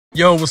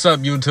Yo, what's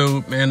up,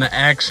 YouTube? Man, the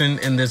action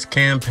in this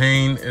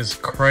campaign is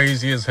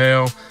crazy as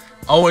hell.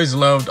 Always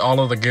loved all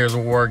of the Gears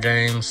of War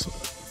games.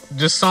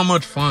 Just so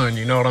much fun,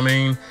 you know what I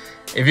mean?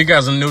 If you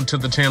guys are new to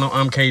the channel,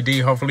 I'm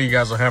KD. Hopefully you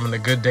guys are having a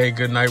good day,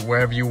 good night,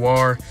 wherever you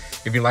are.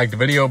 If you like the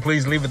video,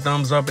 please leave a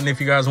thumbs up. And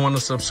if you guys want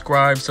to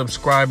subscribe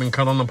and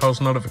cut on the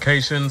post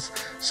notifications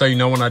so you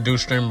know when I do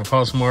stream or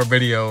post more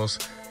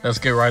videos. Let's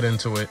get right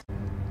into it.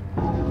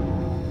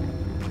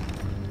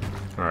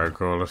 Alright,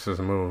 cool. Let's just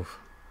move.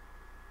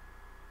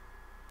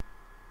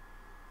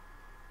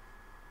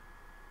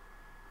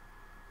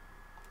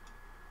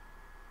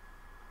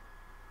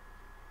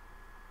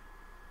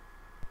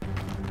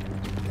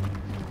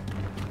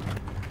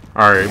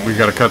 Alright, we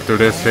gotta cut through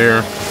this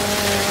here.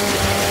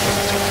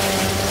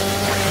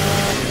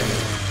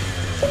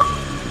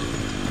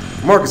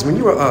 Marcus, when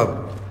you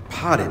were,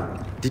 potted,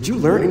 did you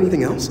learn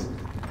anything else?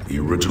 The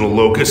original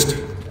Locust,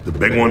 the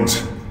big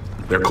ones,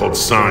 they're called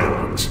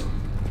Scions.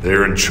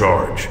 They're in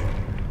charge,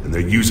 and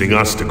they're using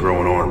us to grow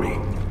an army.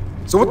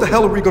 So what the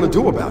hell are we gonna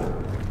do about it?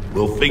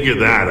 We'll figure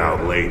that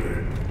out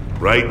later.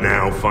 Right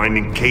now,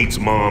 finding Kate's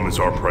mom is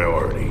our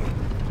priority.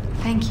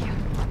 Thank you,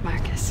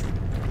 Marcus.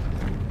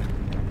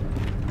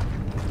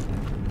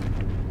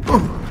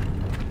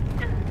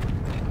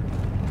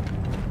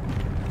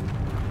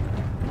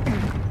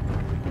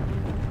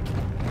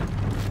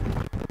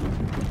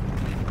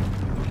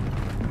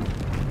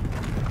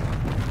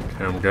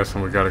 Okay, I'm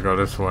guessing we gotta go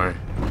this way.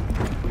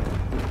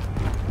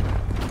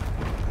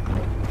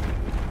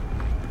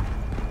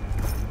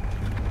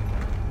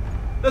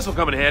 This'll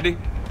come in handy.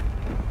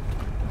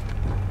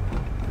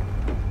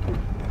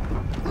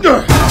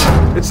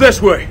 It's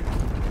this way.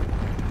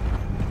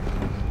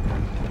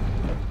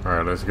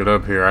 Alright, let's get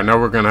up here. I know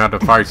we're gonna have to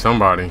fight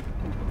somebody.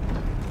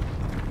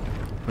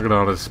 Look at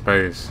all this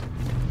space.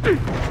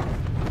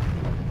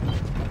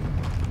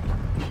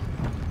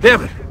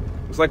 Damn it.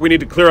 Looks like we need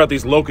to clear out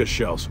these locust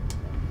shells.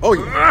 Oh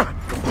yeah,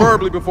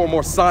 preferably before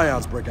more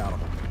Scions break out of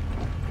them.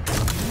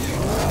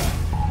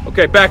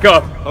 Okay, back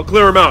up. I'll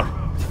clear them out.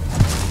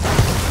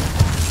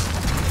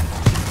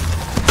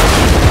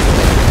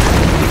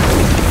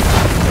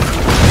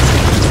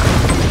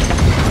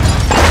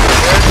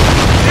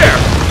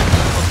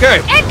 Okay.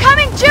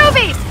 Incoming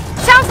Juvies!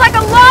 Sounds like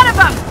a lot of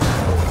them!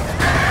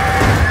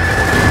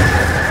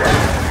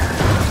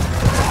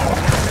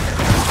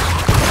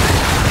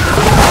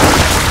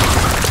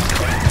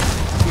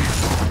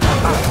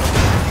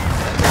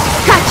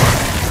 Gotcha!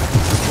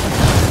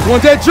 You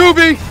want that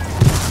Juvie?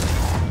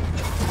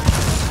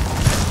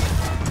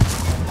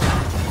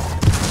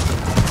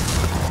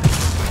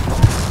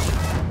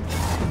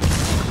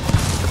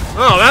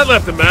 Oh, that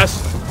left a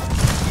mess.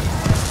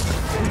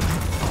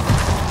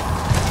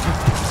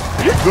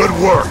 Good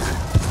work.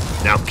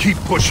 Now keep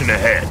pushing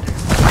ahead.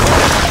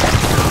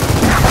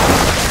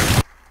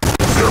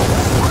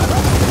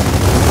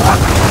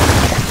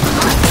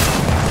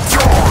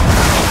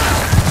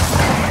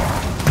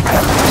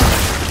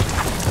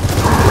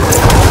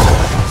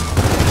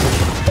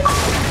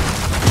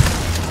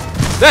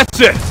 That's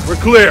it. We're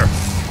clear.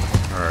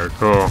 Alright,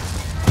 cool.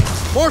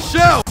 More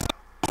shells.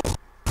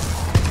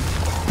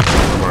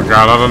 Oh my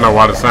god, I don't know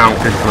why the sound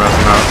keeps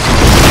messing up.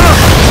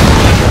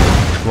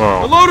 The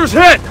Whoa. loader's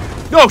hit.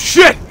 No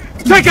shit!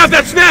 Take out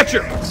that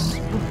snatcher!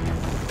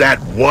 That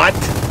what?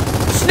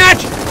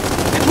 Snatch it!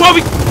 It's what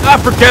we...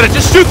 Ah, forget it.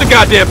 Just shoot the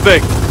goddamn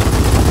thing.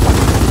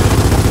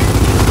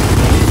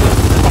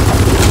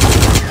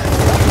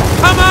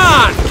 Come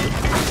on!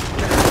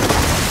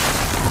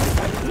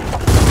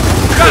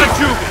 Got a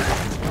Juvie.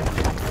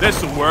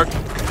 This'll work.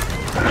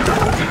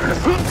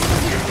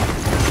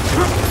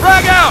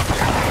 Frag out!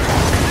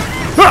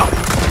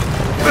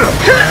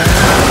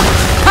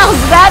 How's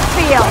that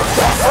feel?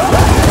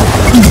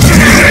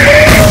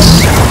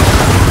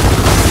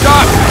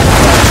 Stop!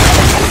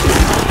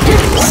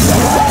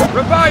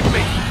 Revive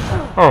me!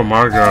 Oh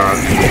my god.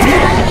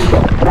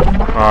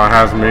 Oh, it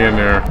has me in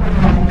there.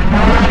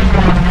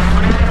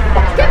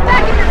 Get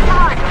back in your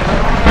car!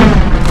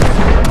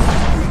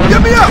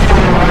 Get me up!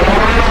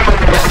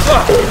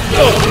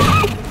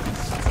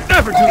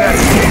 Never do that!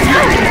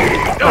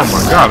 Oh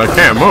my god, I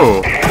can't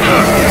move.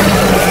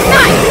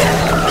 Nice!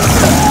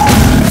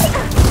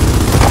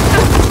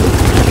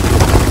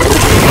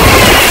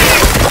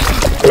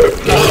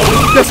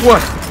 Guess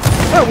what?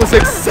 That was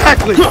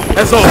exactly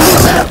as always.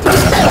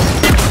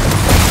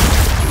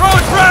 Throw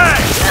it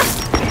frag!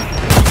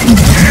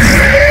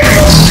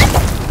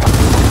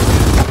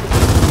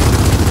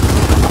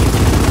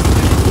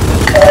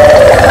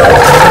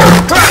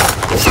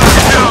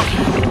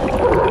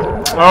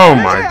 Oh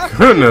my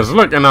goodness,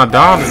 look, and I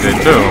dodged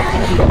it too.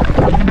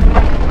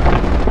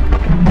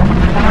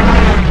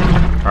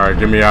 Alright,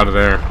 get me out of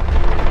there.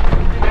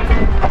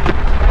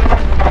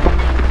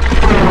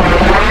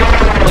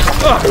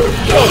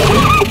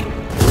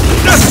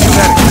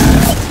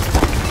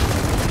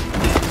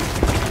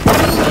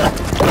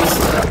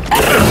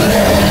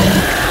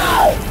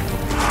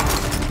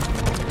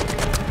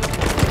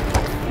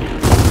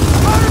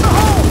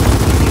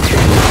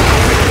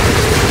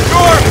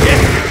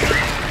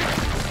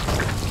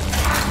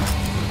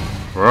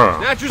 Whoa.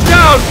 Snatcher's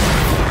down!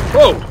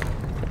 Whoa!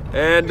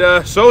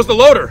 And, so is the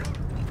loader.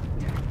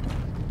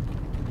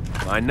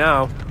 Fine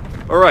now.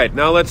 Alright,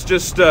 now let's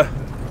just,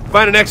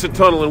 find an exit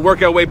tunnel and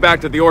work our way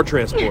back to the ore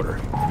transporter.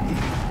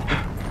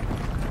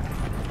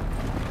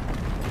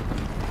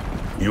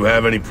 You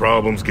have any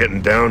problems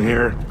getting down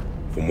here?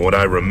 From what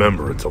I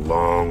remember, it's a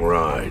long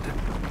ride.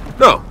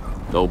 No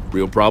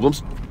real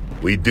problems.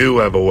 We do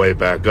have a way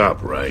back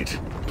up, right?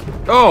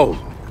 Oh,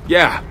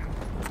 yeah,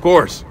 of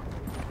course.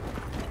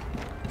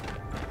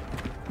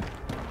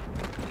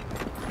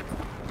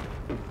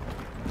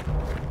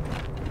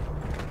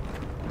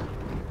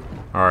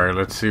 Alright,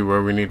 let's see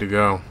where we need to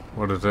go.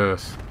 What is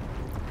this?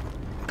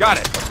 Got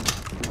it.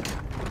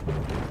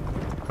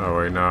 Oh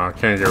wait, no, I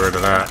can't get rid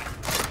of that.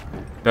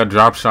 That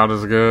drop shot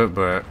is good,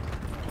 but...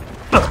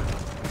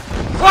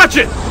 Watch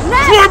it!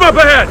 Swarm up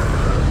ahead!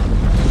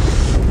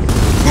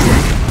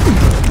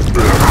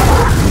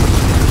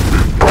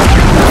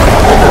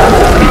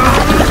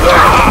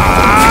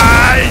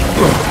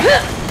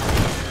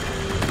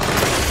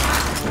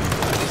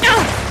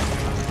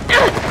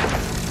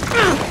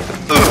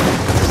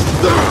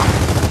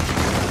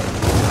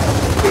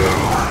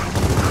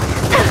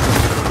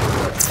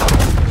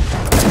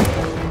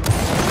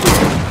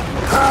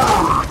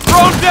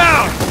 Thrown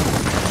down!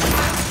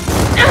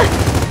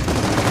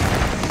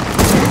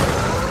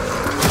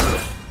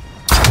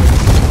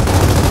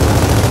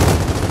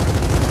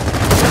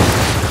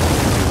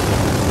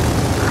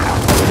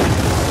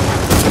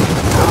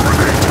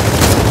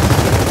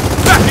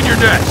 Back in your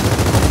nest!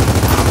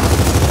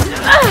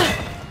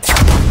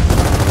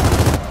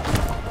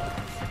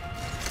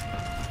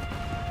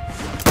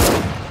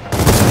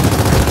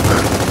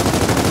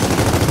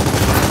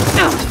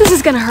 This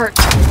is gonna hurt.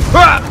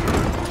 Ah!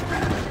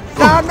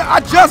 I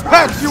just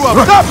patched you up.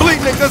 Stop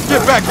bleeding and just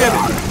get back in it.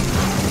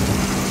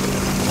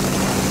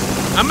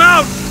 I'm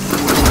out!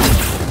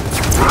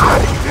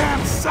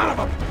 Damn son of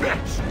a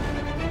bitch.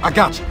 I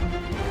got you.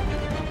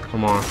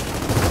 Come on.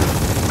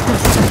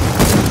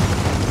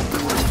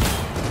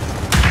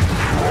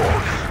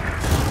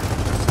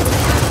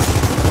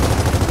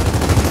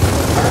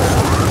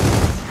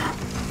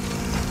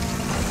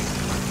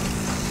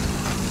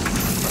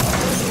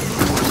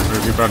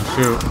 Where's he about to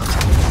shoot?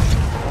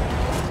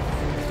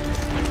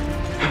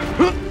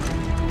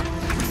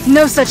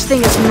 No such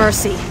thing as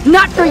mercy.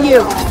 Not for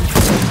you!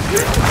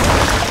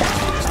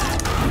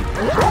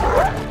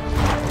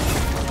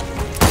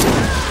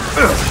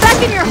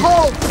 Back in your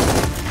hole!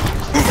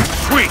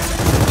 Sweet!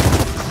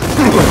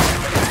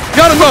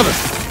 Got another.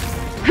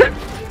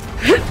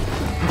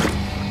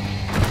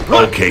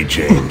 Okay,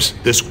 James.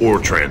 This ore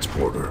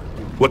transporter.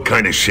 What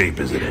kind of shape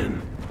is it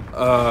in?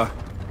 On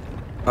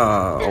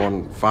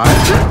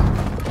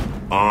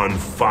fire? On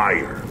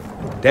fire.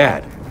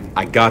 Dad,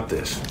 I got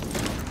this.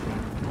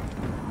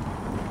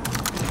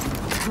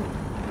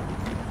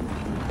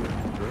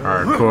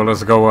 Alright, cool,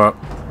 let's go up.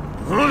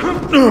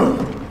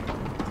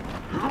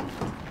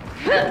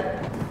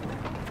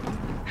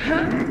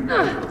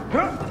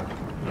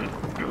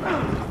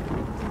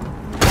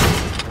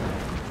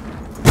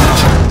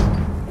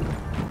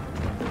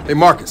 Hey,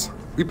 Marcus.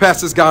 We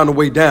passed this guy on the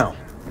way down.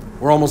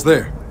 We're almost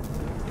there.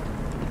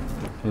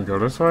 Can we go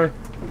this way?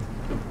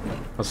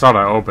 I saw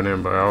that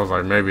opening, but I was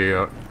like, maybe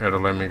it'll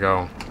let me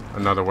go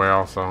another way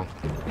also.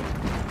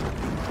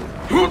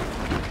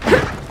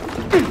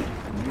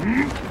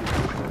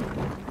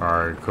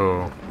 Alright,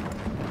 cool.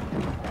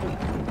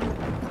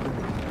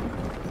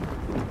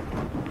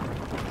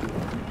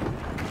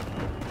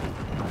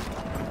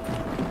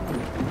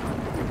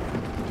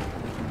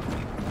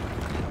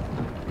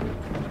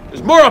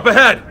 There's more up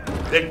ahead!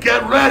 Then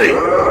get ready!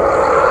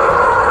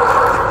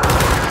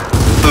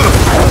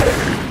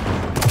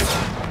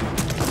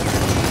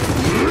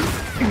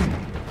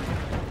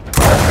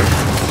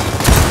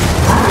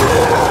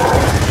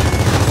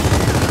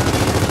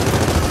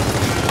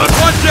 Let's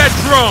launch that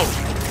drone!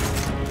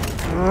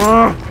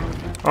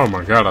 Oh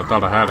my god, I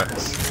thought I had it.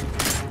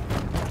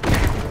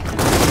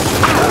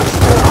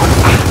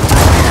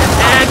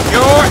 And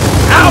you're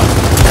out!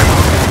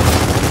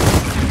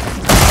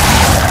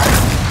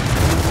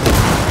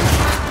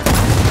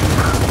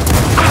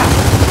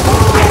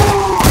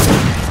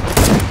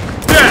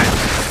 Dead!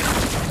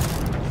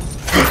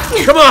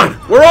 Come on,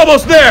 we're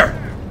almost there!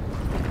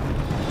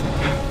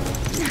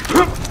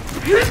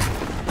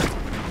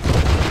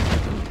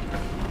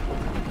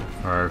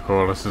 Alright,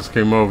 cool, let's just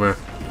keep moving.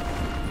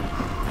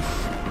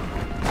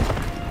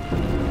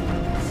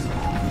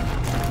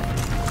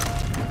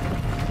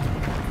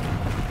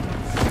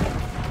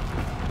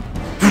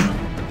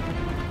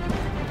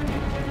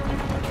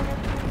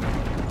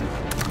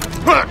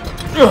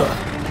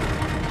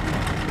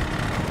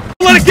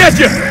 Let it get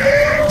you!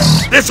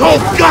 This whole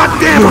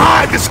goddamn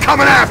hive is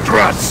coming after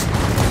us!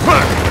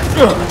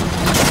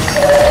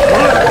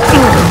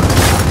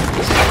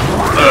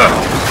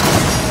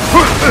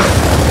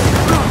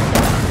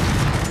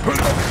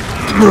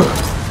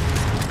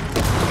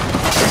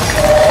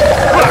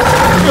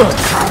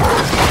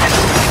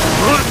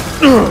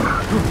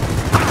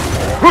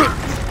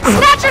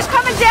 Snatcher's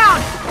coming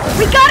down!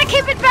 We gotta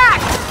keep it back!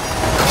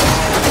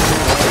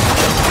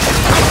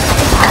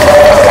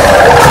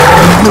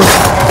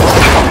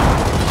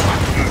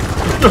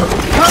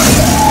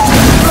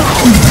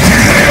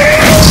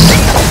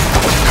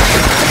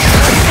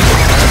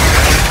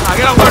 I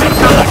gotta learn to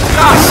tell that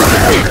stop!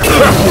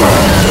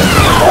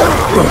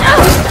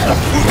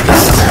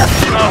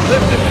 Oh,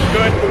 this isn't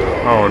good.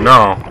 Oh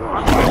no.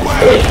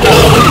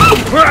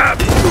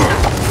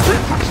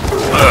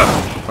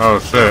 Oh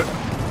shit.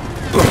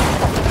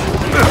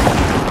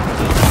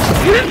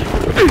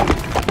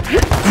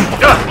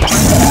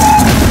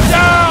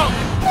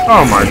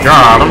 Oh my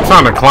god, I'm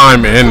trying to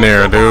climb in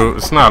there, dude.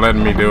 It's not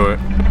letting me do it.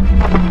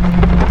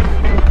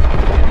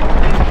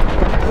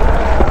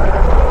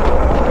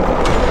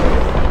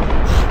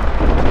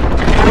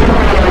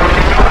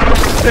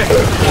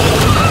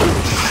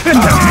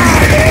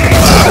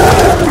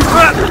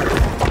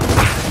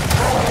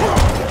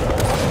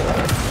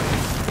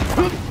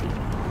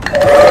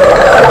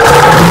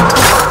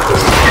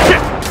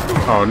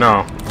 Oh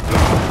no.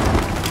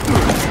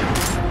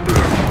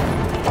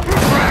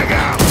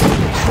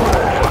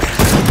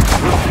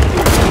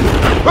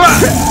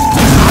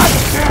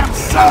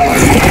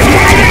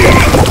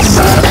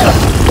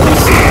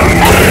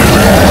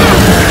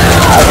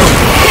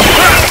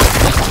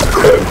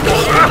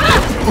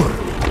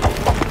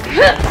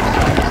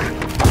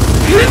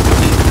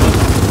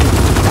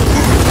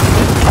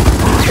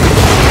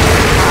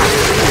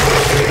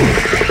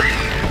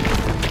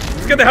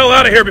 Let's get the hell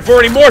out of here before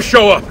any more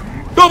show up.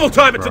 Double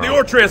time it to the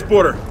ore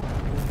transporter.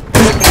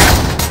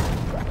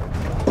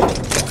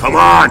 Come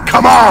on,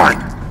 come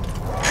on!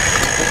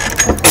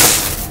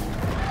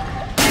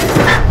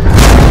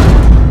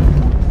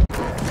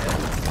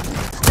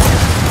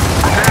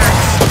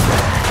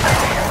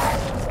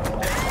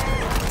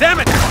 Damn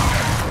it!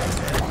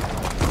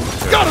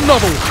 Got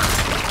another one!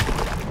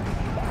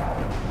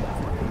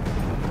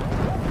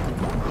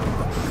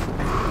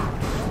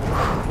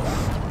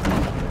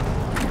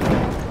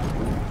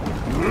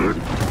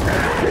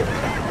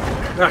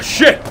 Ah,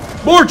 shit!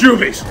 More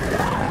juvies!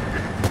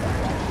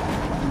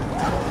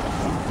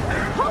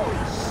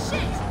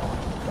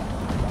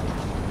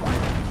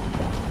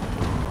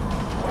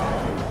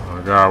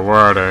 Oh god, where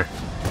are they?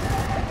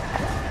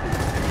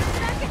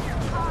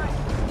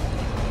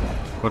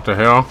 What the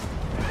hell?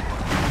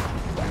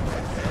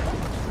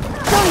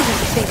 Don't even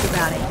think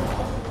about it.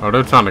 Oh,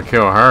 they're trying to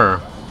kill her.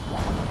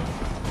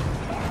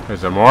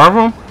 Is there more of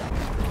them?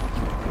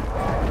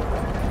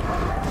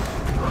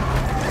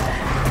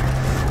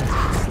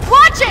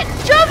 Watch it!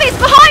 Juvies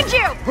behind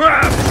you!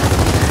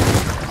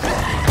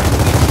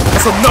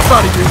 That's enough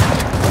out of you!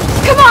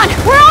 Come on,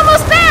 we're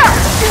almost there!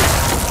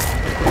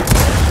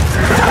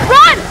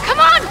 Run! Come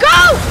on,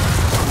 go!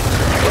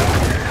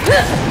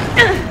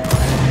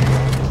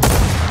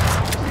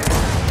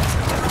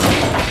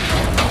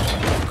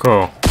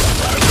 Cool.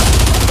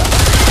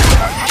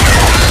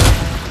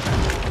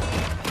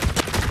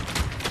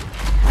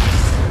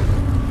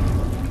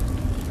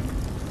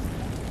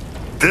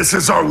 This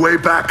is our way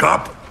back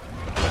up?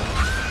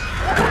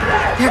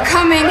 They're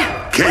coming.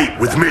 Kate,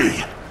 with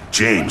me.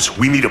 James,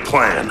 we need a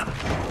plan.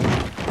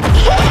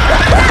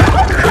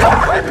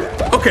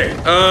 Okay,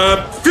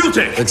 fuel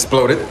tank.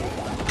 Exploded.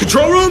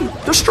 Control room?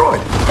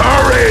 Destroyed.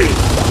 Hurry!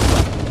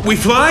 We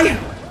fly?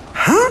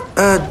 Huh?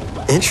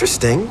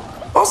 Interesting.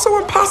 Also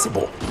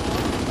impossible.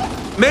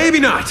 Maybe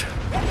not.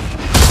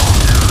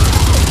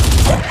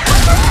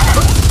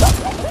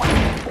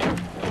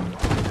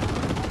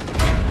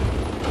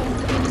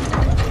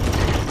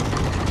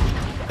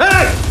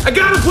 Hey! I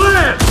got a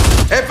plan!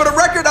 And for the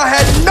record, I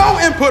had no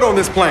input on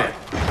this plan.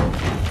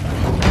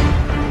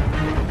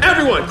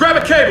 Everyone, grab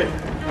a cable!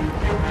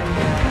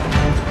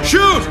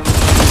 Shoot!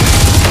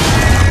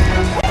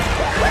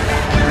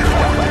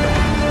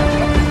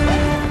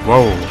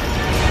 Whoa.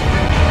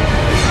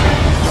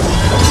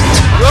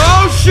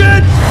 Oh,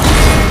 shit!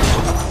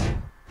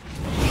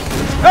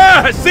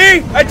 Ah,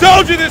 see? I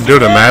told you this!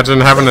 Dude,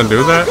 imagine having to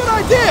do that. Good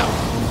idea!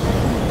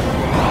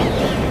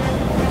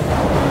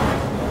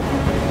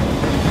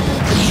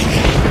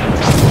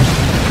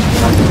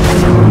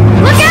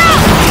 Look out!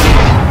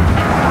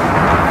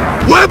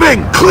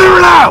 Webbing! Clear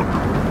it out!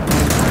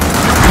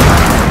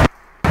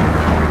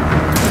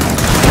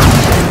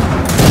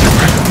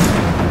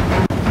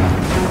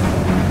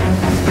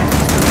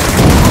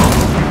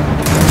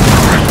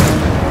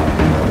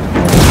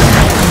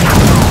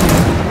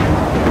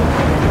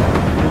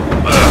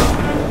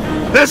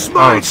 This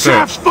mine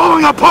shaft's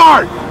falling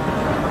apart!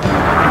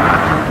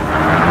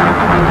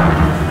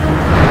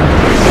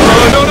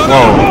 No.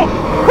 Whoa.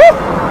 Woo!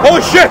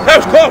 Holy shit, that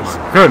was close!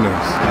 Goodness.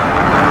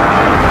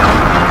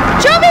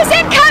 Juvies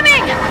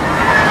incoming!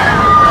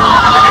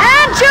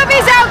 And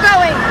Juvies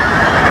outgoing!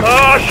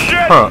 Oh,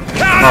 shit! Huh.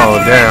 Oh,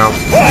 damn.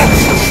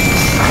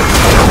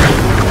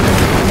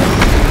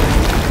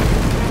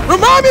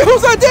 Remind me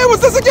whose idea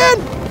was this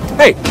again?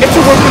 Hey, it's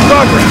a work in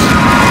progress.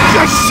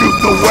 Just shoot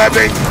the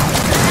webbing!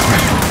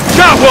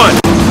 Got one!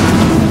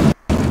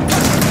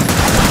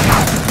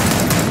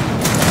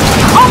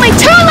 Only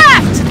 2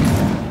 left!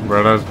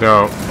 Bro, that's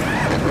dope.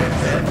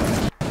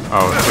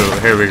 Oh, shoot.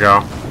 Here we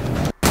go.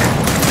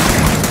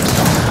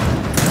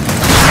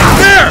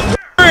 There!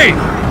 Three!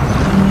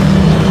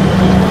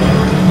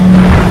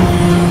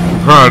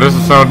 Bro, this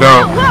is so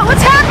dope. Whoa,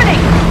 what's happening?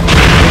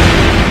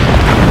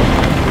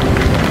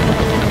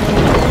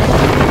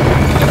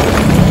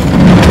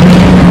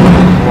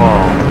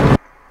 Whoa.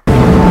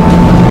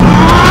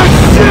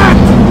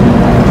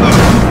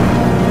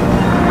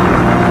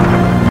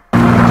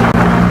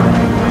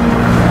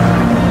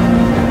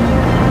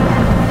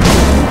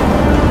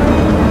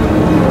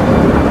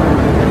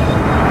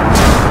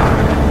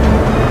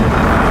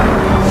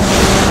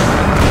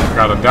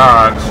 Gotta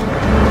dodge.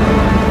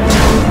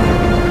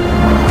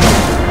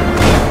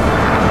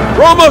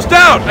 We're almost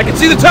out! I can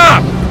see the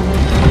top!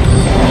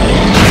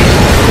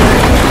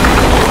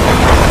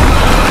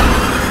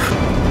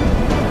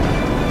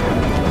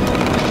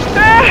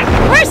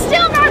 We're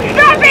still not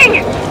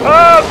stopping!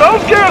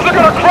 Those gears are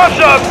gonna crush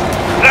us!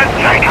 Let's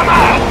take them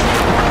out!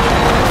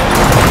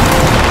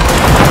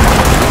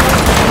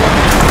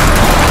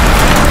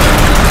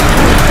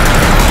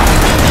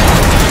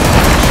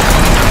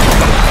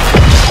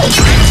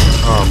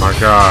 Oh my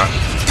god.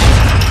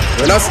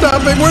 We're not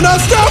stopping! We're not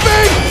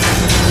stopping!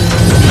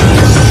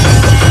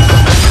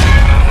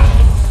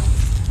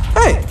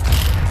 Hey!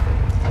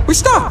 We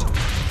stopped!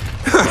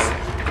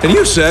 And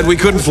you said we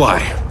couldn't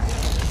fly.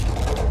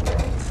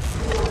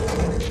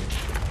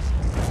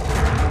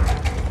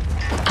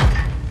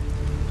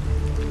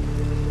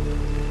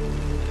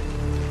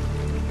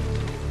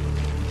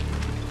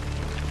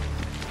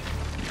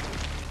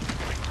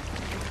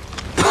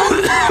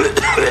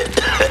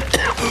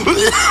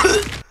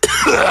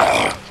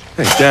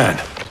 Hey,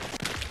 Dad.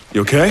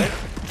 You okay?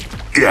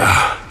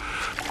 Yeah.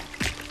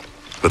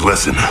 But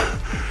listen,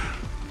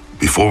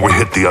 before we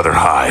hit the other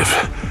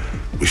hive,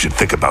 we should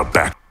think about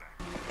back.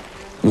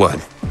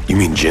 What? You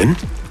mean Jin?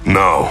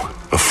 No,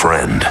 a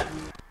friend.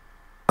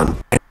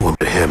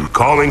 To him.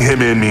 Calling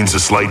him in means a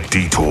slight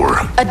detour.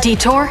 A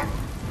detour?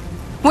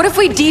 What if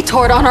we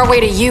detoured on our way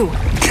to you?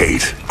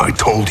 Kate, I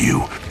told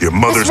you, your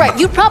mother's That's right,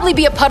 you'd probably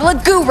be a puddle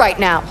of goo right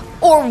now.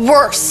 Or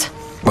worse.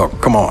 Oh,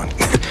 come on.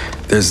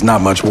 There's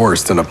not much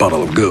worse than a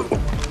puddle of goo.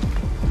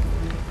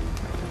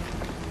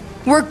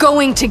 We're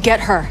going to get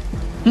her.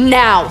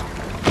 Now.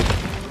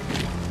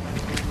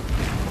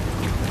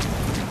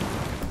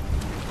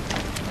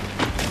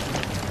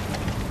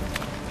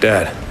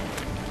 Dad,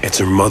 it's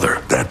her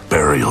mother. That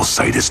burial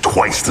site is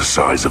twice the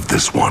size of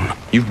this one.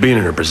 You've been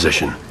in her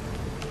position.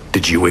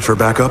 Did you wait for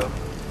backup?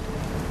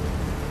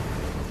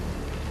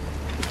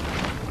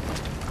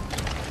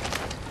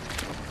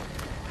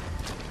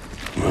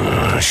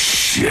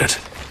 Shit.